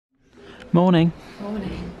Morning.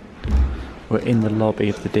 Morning. We're in the lobby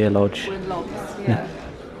of the Deer Lodge. We're in Lobs, yeah.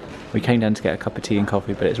 We came down to get a cup of tea and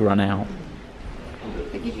coffee, but it's run out.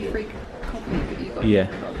 They give you free coffee, but you've got,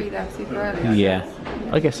 Yeah. got to be there super early. Yeah.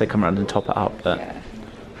 I guess they come around and top it up, but... Yeah.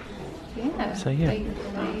 Yeah. So, yeah. Day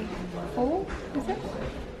 4, is it?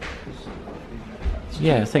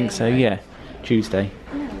 Yeah, I think so, yeah. Tuesday.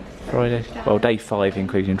 Yeah. Friday. Well, day 5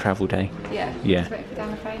 including travel day. Yeah. Yeah. Just waiting for Dan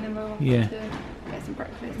and Faye and then we'll Yeah. to get some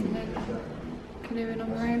breakfast and then canoeing on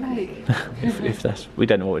the own lake. if that's... We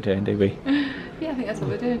don't know what we're doing, do we? Yeah, I think that's what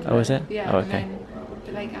we're doing. Oh, is it? Yeah. Oh, okay. And then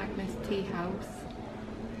the Lake Agnes tea house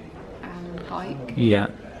and hike. Yeah.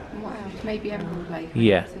 And what else? Maybe Emerald Lake.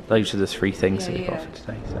 Yeah. Those are the 3 things that we've got Yeah. for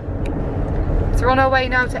today, so... So we're on our way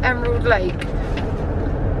now to Emerald Lake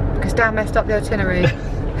because Dan messed up the itinerary.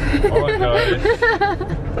 Alright guys.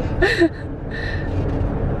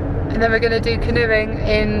 And then we're going to do canoeing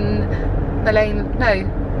in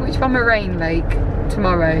Moraine Lake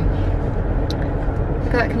tomorrow.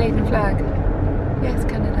 Look at that Canadian flag. Yes,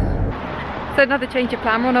 Canada. So another change of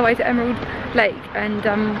plan. We're on our way to Emerald Lake and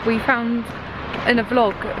we found in a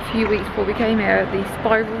vlog a few weeks before we came here the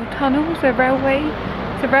spiral tunnels, a railway.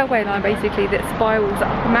 It's a railway line basically that spirals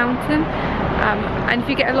up a mountain, and if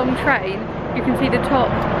you get a long train you can see the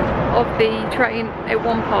top of the train at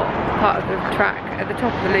one part of the track at the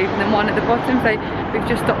top of the loop and then one at the bottom, so we've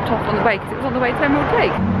just stopped off on the way because it was on the way to Emerald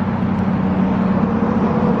Lake.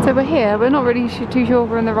 So we're here, we're not really too sure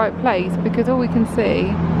we're in the right place because all we can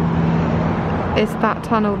see is that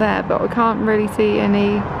tunnel there, but we can't really see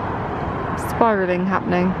any spiralling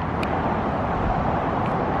happening.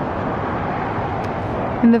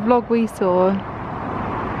 In the vlog we saw,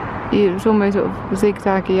 it was almost sort of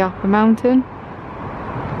zigzaggy up a mountain,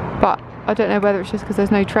 but I don't know whether it's just because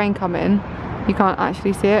there's no train coming, you can't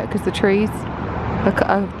actually see it because the trees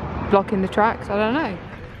are blocking the tracks. I don't know.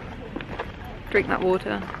 Drink that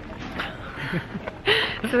water.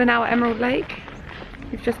 So we're now at Emerald Lake.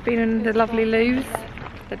 We've just been in the lovely loos.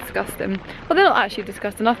 They're disgusting. Well, they're not actually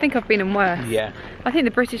disgusting. I think I've been in worse. Yeah. I think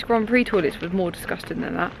the British Grand Prix toilets was more disgusting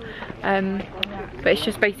than that. But it's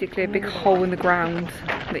just basically a big hole in the ground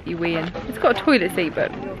that you wee in. It's got a toilet seat,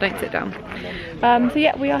 but don't sit down. So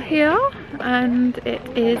yeah, we are here and it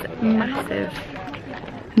is massive.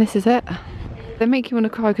 And this is it. They make you want to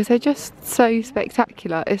cry because they're just so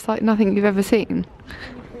spectacular. It's like nothing you've ever seen.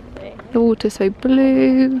 The water's so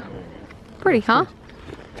blue. Pretty, huh?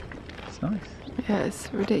 It's nice. Yeah,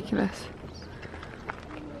 it's ridiculous.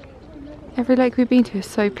 Every lake we've been to is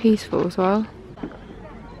so peaceful as well.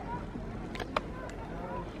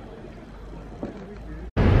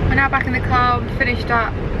 We're now back in the car, we finished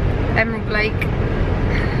at Emerald Lake.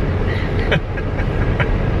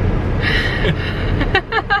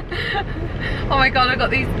 Oh my god, I've got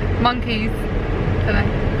these monkeys. Don't know.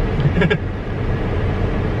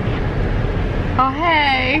 Oh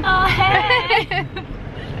hey! Oh hey!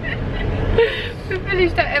 We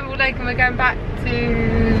finished at Emerald Lake and we're going back to...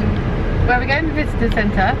 where are we going? The visitor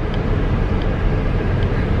centre.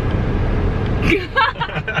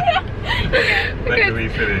 Later we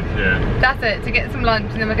finish, yeah. That's it, to get some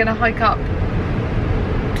lunch and then we're going to hike up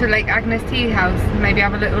to Lake Agnes tea house and maybe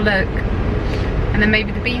have a little look. And then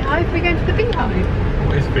maybe the beehive. We're going to the beehive.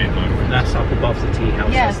 What is it been like? That's up above the tea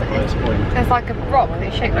house, Yes, that's the highest point. There's like a rock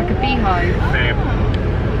that's shaped like a beehive.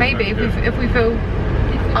 Maybe if we feel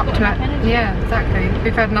up to it. Yeah, exactly. If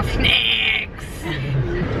we've had enough snacks.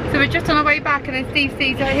 So we're just on our way back and then Steve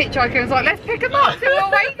sees a hitchhiker and was like, let's pick them up. So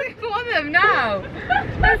we're waiting for them now.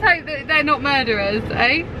 Let's hope that they're not murderers,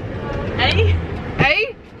 eh? Hey?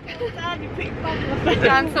 Eh? Dan, you picked up.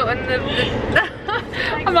 Dan sort of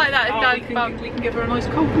I'm like that, it's Dan's mum. We can give her a nice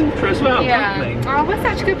cold water as well, Yeah. can't we? Oh, we're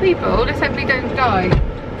such good people. Let's hope we don't die.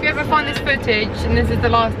 If you ever find this footage and this is the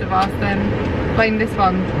last of us, then blame this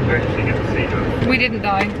one. We actually get to see her. We didn't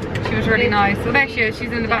die. She was really nice. Well, there she is.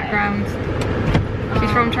 She's in the background.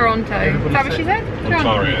 She's from Toronto. Is that what she said?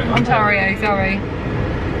 Ontario. Ontario, sorry.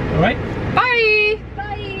 Alright. Bye!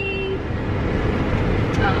 Bye!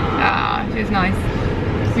 Ah, she was nice.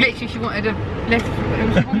 Literally, she wanted a lift.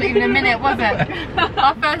 It wasn't even a minute, was it?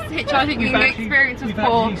 Our first hitchhiking experience was we've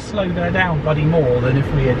poor. actually slowed her down bloody more than if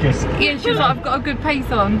we had just... Yeah, she was like, I've got a good pace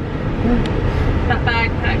on. That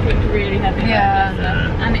backpack looked really heavy. Yeah.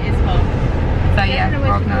 And it is hot. So yeah, we're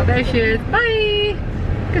off now. There she is. Bye!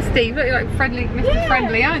 Good Steve, look, you're like friendly, Mr.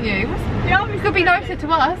 Friendly, aren't you? Yeah, You could be nicer to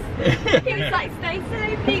us. he was like, stay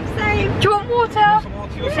safe, keep safe. Do you want water? Some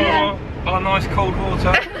water, you our nice cold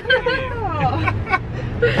water.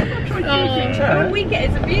 All we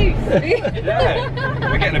get is abuse.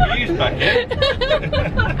 Yeah. getting abused back here.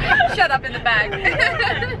 Shut up in the bag.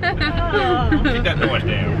 You don't know what's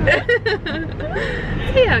down.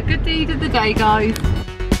 Yeah, good deed of the day, guys.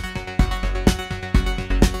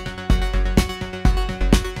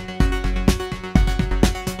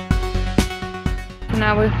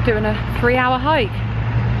 Now we're doing a 3-hour hike.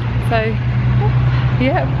 So,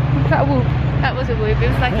 yeah, That was a whoop. It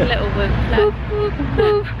was like a little whoop.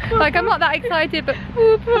 like I'm not that excited, but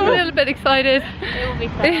I'm a little bit excited. It will be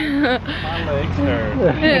fun. My legs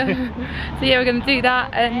hurt. Yeah. So yeah, we're going to do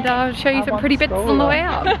that and I'll show you some pretty bits on the way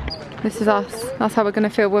up. This is us. That's how we're going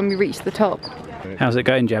to feel when we reach the top. How's it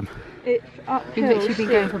going, Jem? It's uphill. We've literally been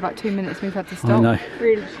going for about 2 minutes and we've had to stop. I know.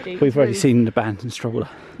 Really steep. We've already seen the abandoned stroller.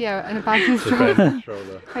 Yeah, and a bag stroller.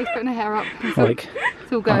 Face putting her hair up. Like,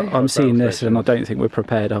 It's all go. I'm seeing this and I don't think we're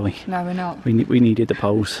prepared, are we? No, we're not. We needed the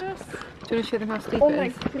poles. Do you want to show them how steep Oh it my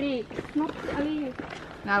is? god.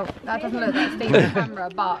 Now, that doesn't look that steep on the camera,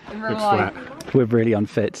 but in real life, We're really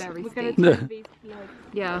unfit. very We're going steep. to do these legs.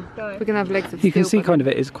 Yeah, we're going to have legs of You can steel, see but- kind of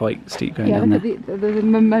it is quite steep going Yeah, down look there. at the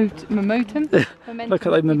momentum. Look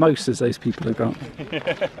at those mimosas those people have got.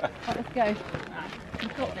 Let's go.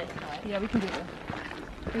 Yeah, we can do this.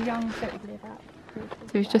 We're young, so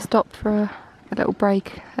we've just stopped for a little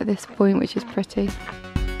break at this point, which is pretty.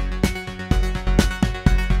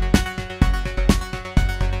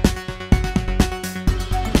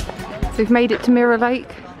 So we've made it to Mirror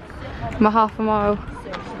Lake. I'm a half a mile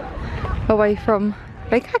away from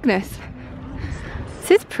Lake Agnes.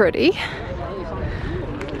 This is pretty.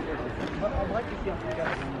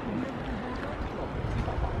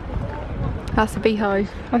 That's the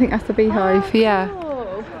beehive. I think that's the beehive, yeah.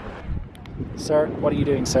 Sir, what are you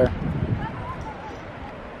doing, sir?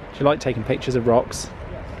 Do you like taking pictures of rocks?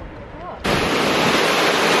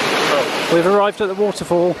 We've arrived at the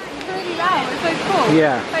waterfall. It's really loud, it's so cool.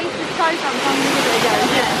 Yeah. Face is so sometimes in the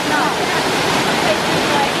video.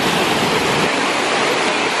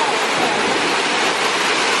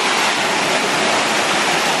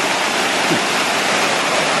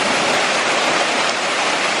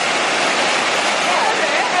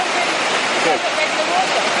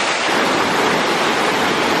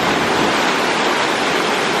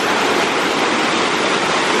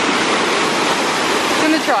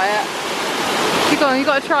 Try it. Go on, you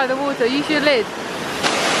got to try the water. Use your lid.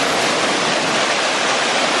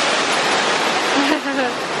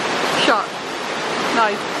 Shot.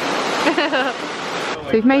 Nice.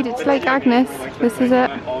 So we've made it to Lake Agnes. This is it.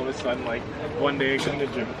 All of a sudden, like one day I go in the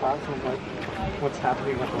gym class, I'm like, what's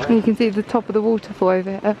happening with And you can see the top of the waterfall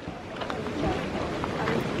over here.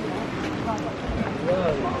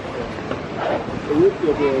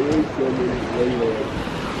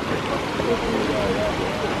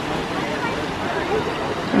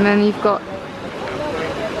 And then you've got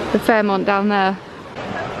the Fairmont down there.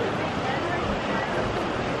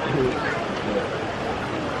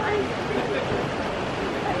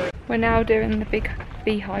 We're now doing the big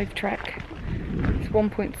beehive trek. It's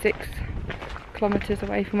 1.6 kilometres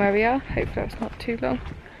away from where we are. Hopefully it's not too long.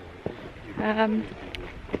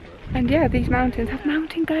 And yeah, these mountains have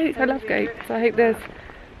mountain goats. I love goats. I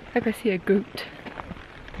hope I see a goat.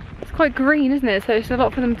 It's quite green, isn't it? So it's a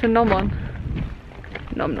lot for them to nom on.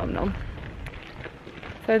 Nom nom nom.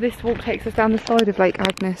 So this walk takes us down the side of Lake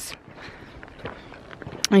Agnes. You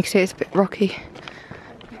can see it's a bit rocky.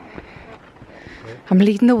 I'm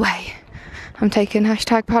leading the way. I'm taking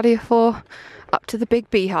 #Paddy4 up to the big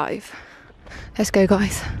beehive. Let's go,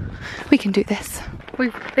 guys. We can do this.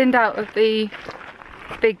 We've thinned out of the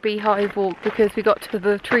big beehive walk because we got to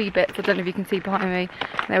the tree bits. I don't know if you can see behind me.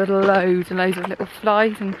 There were loads and loads of little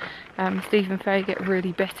flies, and Steve and Faye get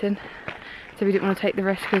really bitten. So we didn't want to take the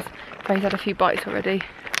risk because Faye's had a few bites already.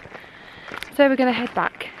 So we're going to head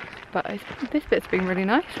back. But this bit's been really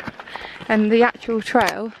nice. And the actual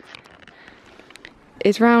trail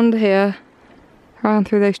is round here, round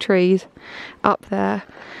through those trees, up there,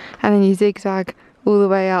 and then you zigzag all the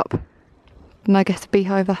way up. And I guess the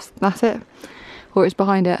beehive, that's it. Or it's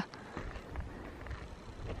behind it.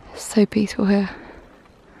 It's so peaceful here.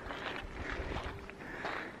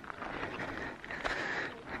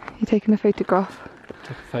 You taking a photograph?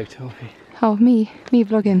 Took a photo of you. Oh, me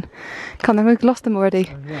vlogging. Can't then we've lost them already.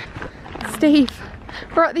 Oh, yeah. Steve,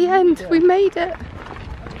 we're at the end. We made it.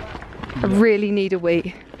 I really need a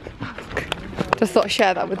wee. Just thought I'd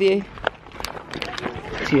share that with you.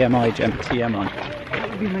 TMI, Jem, TMI.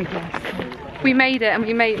 We made it,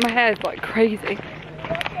 and my hair's like crazy.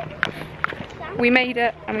 We made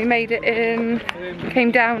it, and we made it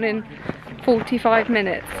came down in 45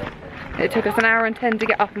 minutes. It took us 1 hour and 10 to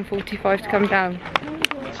get up and 45 to come down.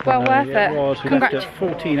 Well worth Yeah, it. it was. We left at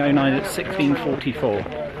 14:09 at 16:44.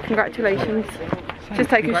 Congratulations. Just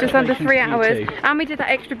taken us just under 3 hours. You too. And we did that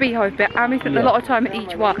extra beehive bit, and we spent a lot of time at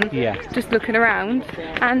each one. Yeah. Just looking around,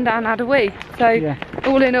 and Dan had a wee. So Yeah.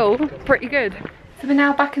 all in all, pretty good. So we're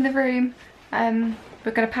now back in the room.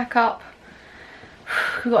 We're gonna pack up.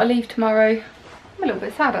 We've got to leave tomorrow. I'm a little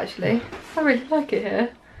bit sad actually. I really like it here.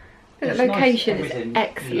 The It's location nice, is everything.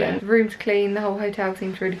 excellent. Yeah. The room's clean, the whole hotel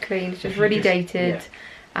seems really clean. It's just really dated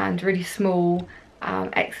and really small.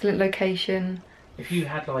 Excellent location. If you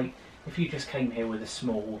had like, if you just came here with a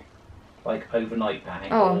small, like overnight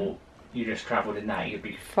bag, Oh. or you just travelled in that, you'd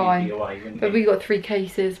be Fine. You'd be away, wouldn't But you? we got 3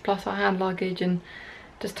 cases plus our hand luggage and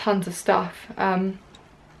just tons of stuff.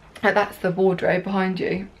 That's the wardrobe behind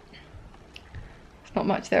you. It's not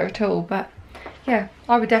much there at all, but yeah,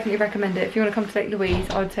 I would definitely recommend it. If you want to come to Lake Louise,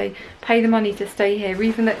 I would say pay the money to stay here.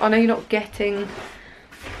 Even though I know you're not getting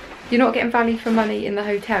value for money in the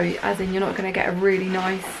hotel, as in you're not going to get a really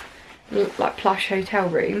nice like plush hotel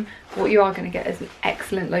room. What you are going to get is an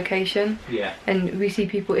excellent location. Yeah. And we see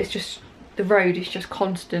people, it's just, the road is just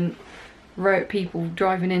constant people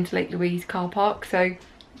driving into Lake Louise car park. So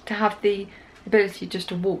to have the ability just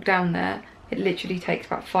to walk down there, it literally takes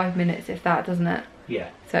about 5 minutes, if that, doesn't it? Yeah.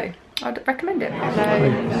 So I'd recommend it.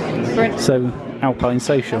 So Alpine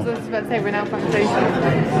Social. I was about to say, we're in Alpine Social,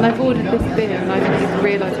 and I've ordered this beer, and I didn't even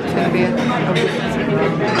realise it was going to be a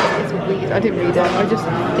weed. I didn't read it.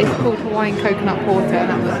 It's called Hawaiian Coconut Porter, and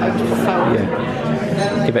that was, I just sold.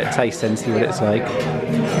 Yeah. Give it a taste and see what it's like.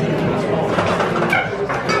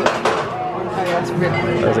 Oh yeah, it's really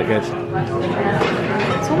good. Was it good?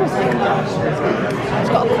 It's almost like it's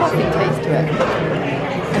got a coffee taste to it.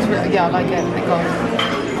 It's really, yeah, I like it. Thank God.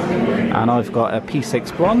 And I've got a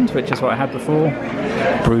P6 Blonde, which is what I had before.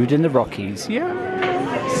 Brewed in the Rockies. Yeah.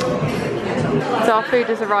 So our food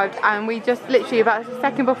has arrived, and we just literally about a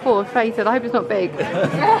second before Faye said, I hope it's not big.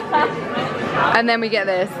 And then we get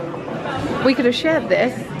this. We could have shared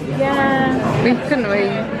this. Yeah. Couldn't we?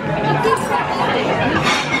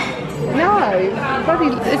 No, bloody,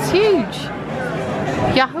 it's huge.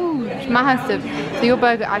 Yahoo, massive. So your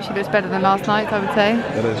burger actually looks better than last night's, I would say.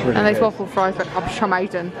 That is really and those good. waffle fries look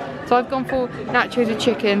amazing. So I've gone for nachos with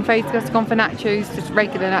chicken. Faye's just gone for nachos, just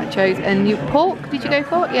regular nachos. And you pork? Did you go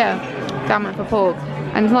for? Yeah. Dan went for pork.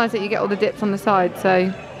 And it's nice that you get all the dips on the side.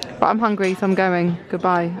 So, but I'm hungry, so I'm going.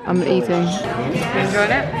 Goodbye. I'm eating. You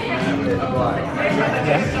enjoying it?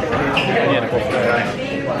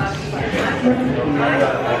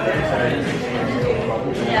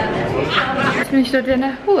 Finished our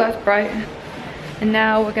dinner. Oh, that's bright. And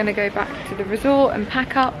now we're going to go back to the resort and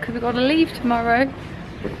pack up because we've got to leave tomorrow.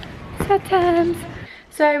 Sad times.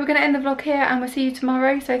 So we're going to end the vlog here, and we'll see you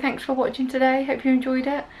tomorrow. So thanks for watching today. Hope you enjoyed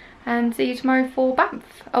it, and see you tomorrow for Banff.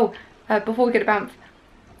 Oh, before we go to Banff,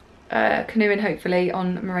 canoeing hopefully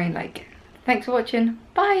on Moraine Lake. Thanks for watching.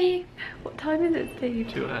 Bye. What time is it, Steve?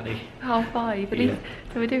 Too early. 5:30. At least,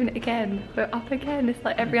 so we're doing it again. We're up again. It's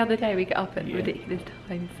like every other day we get up at ridiculous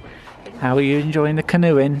times. How are you enjoying the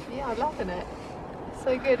canoeing? Yeah, I'm loving it. It's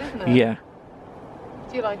so good, isn't it? Yeah.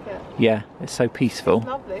 Do you like it? Yeah. It's so peaceful.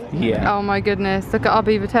 Lovely. Yeah. Oh my goodness, look at our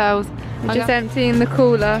beaver tails. I'm just emptying the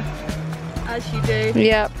cooler. As you do.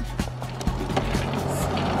 Yep.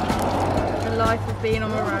 The life of being on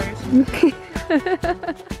the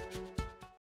road.